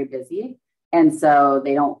 they're very busy. And so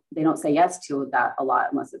they don't say yes to that a lot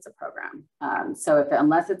unless it's a program. So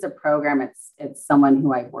unless it's a program, it's someone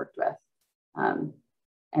who I've worked with and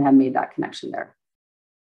have made that connection there.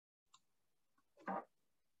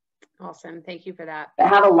 Awesome. Thank you for that. But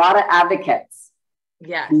have a lot of advocates.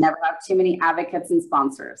 Yes. Never have too many advocates and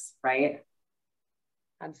sponsors, right?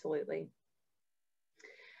 Absolutely.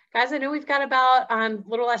 Guys, I know we've got about a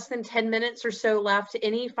little less than 10 minutes or so left.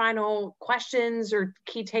 Any final questions or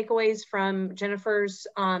key takeaways from Jennifer's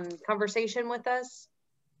conversation with us?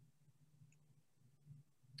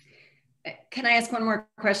 Can I ask one more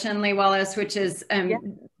question, Lee Wallace, which is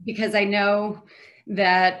because I know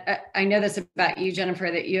that I know this about you,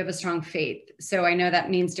 Jennifer, that you have a strong faith. So I know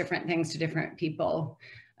that means different things to different people.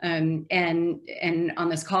 And on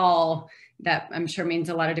this call, that I'm sure means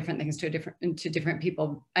a lot of different things to different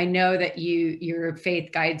people. I know that your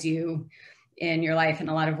faith guides you in your life in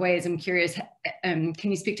a lot of ways. I'm curious, can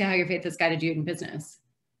you speak to how your faith has guided you in business?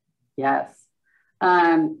 Yes.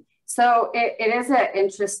 So it is an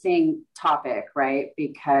interesting topic, right?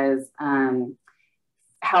 Because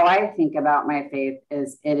how I think about my faith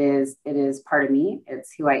is it is part of me.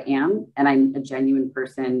 It's who I am, and I'm a genuine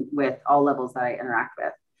person with all levels that I interact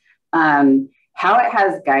with. How it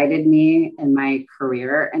has guided me in my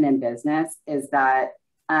career and in business is that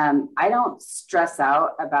I don't stress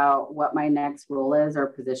out about what my next role is or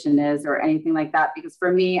position is or anything like that, because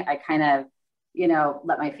for me, I kind of,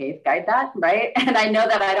 let my faith guide that, right? And I know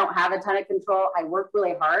that I don't have a ton of control. I work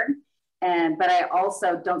really hard, but I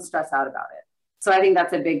also don't stress out about it. So I think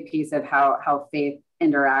that's a big piece of how faith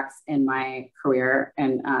interacts in my career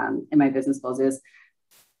and in my business goals is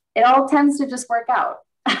it all tends to just work out.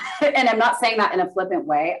 And I'm not saying that in a flippant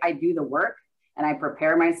way. I do the work and I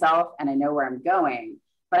prepare myself and I know where I'm going,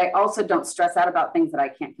 but I also don't stress out about things that I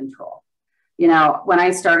can't control. You know, when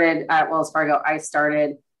I started at Wells Fargo, I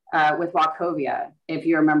started with Wachovia. If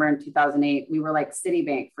you remember in 2008, we were like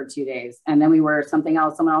Citibank for 2 days. And then we were something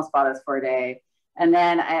else, someone else bought us for a day. And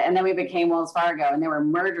then we became Wells Fargo, and there were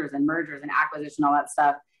mergers and acquisition, all that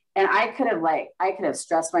stuff. And I could have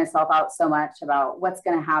stressed myself out so much about what's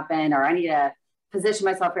going to happen, or I need to position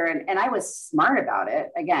myself here. And I was smart about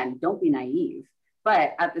it. Again, don't be naive.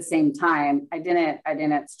 But at the same time, I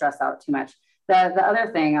didn't stress out too much. The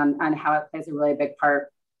other thing on how it plays a really big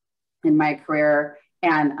part in my career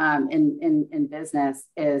and in business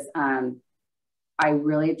is I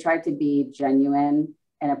really tried to be genuine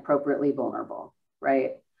and appropriately vulnerable,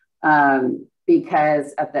 right?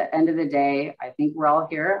 Because at the end of the day, I think we're all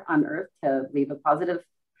here on earth to leave a positive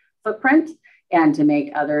footprint and to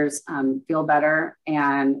make others feel better.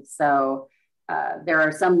 And so there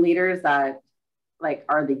are some leaders that like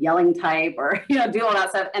are the yelling type or, you know, do all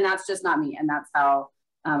that stuff. And that's just not me. And that's how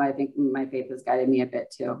I think my faith has guided me a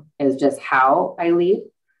bit too, is just how I lead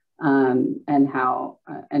and how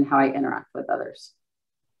I interact with others.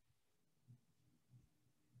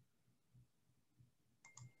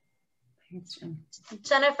 Thanks, Jen.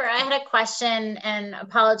 Jennifer, I had a question, and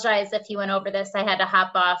apologize if you went over this. I had to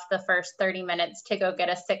hop off the first 30 minutes to go get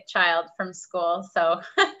a sick child from school. So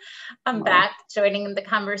I'm back joining the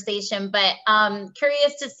conversation, but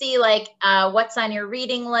curious to see like what's on your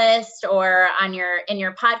reading list or on in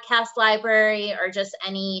your podcast library, or just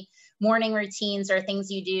any morning routines or things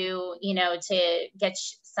you do, you know, to get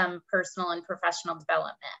some personal and professional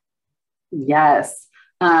development. Yes,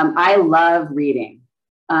 I love reading.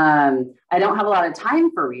 I don't have a lot of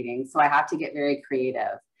time for reading, so I have to get very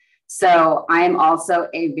creative. So I'm also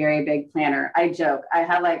a very big planner. I joke, I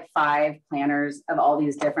have like 5 planners of all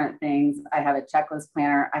these different things. I have a checklist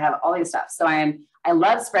planner. I have all these stuff. So I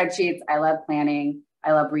love spreadsheets. I love planning.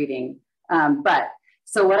 I love reading.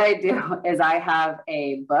 So what I do is I have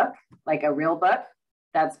a book, like a real book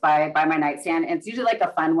that's by my nightstand. And it's usually like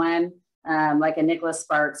a fun one, like a Nicholas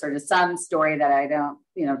Sparks or just some story that I don't,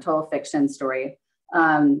 you know, total fiction story.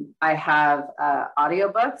 I have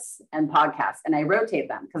audiobooks and podcasts, and I rotate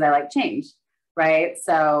them because I like change, right?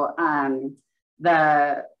 So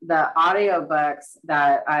the audiobooks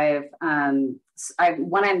that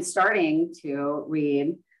when I'm starting to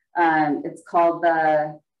read, it's called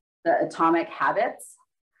the Atomic Habits,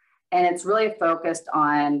 and it's really focused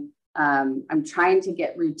on I'm trying to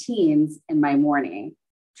get routines in my morning,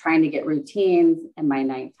 trying to get routines in my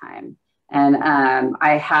nighttime, and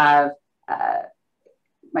I have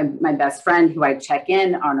my best friend who I check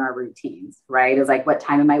in on our routines, right? Is like, what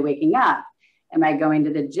time am I waking up? Am I going to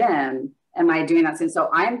the gym? Am I doing that? So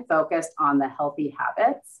I'm focused on the healthy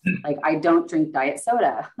habits. Like I don't drink diet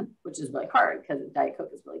soda, which is really hard because Diet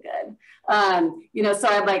Coke is really good. You know, so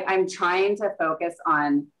I'm trying to focus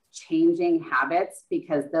on changing habits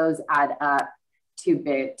because those add up to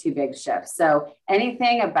big shifts. So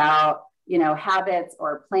anything about, you know, habits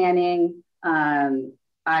or planning,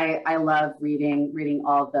 I love reading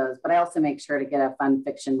all of those, but I also make sure to get a fun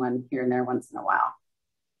fiction one here and there once in a while.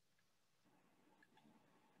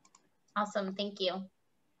 Awesome, thank you.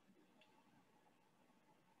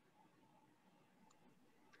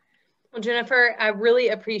 Well, Jennifer, I really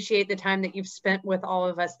appreciate the time that you've spent with all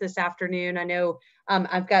of us this afternoon. I know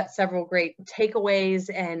I've got several great takeaways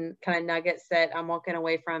and kind of nuggets that I'm walking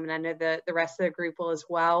away from, and I know the rest of the group will as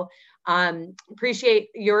well. Appreciate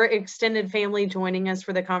your extended family joining us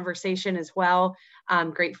for the conversation as well.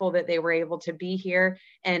 I'm grateful that they were able to be here,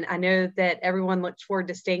 and I know that everyone looks forward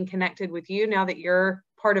to staying connected with you now that you're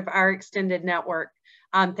part of our extended network.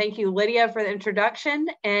 Thank you, Lydia, for the introduction,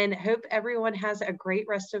 and hope everyone has a great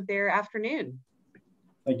rest of their afternoon.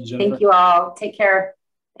 Thank you, Jennifer. Thank you all. Take care.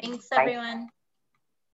 Thanks, Bye. everyone.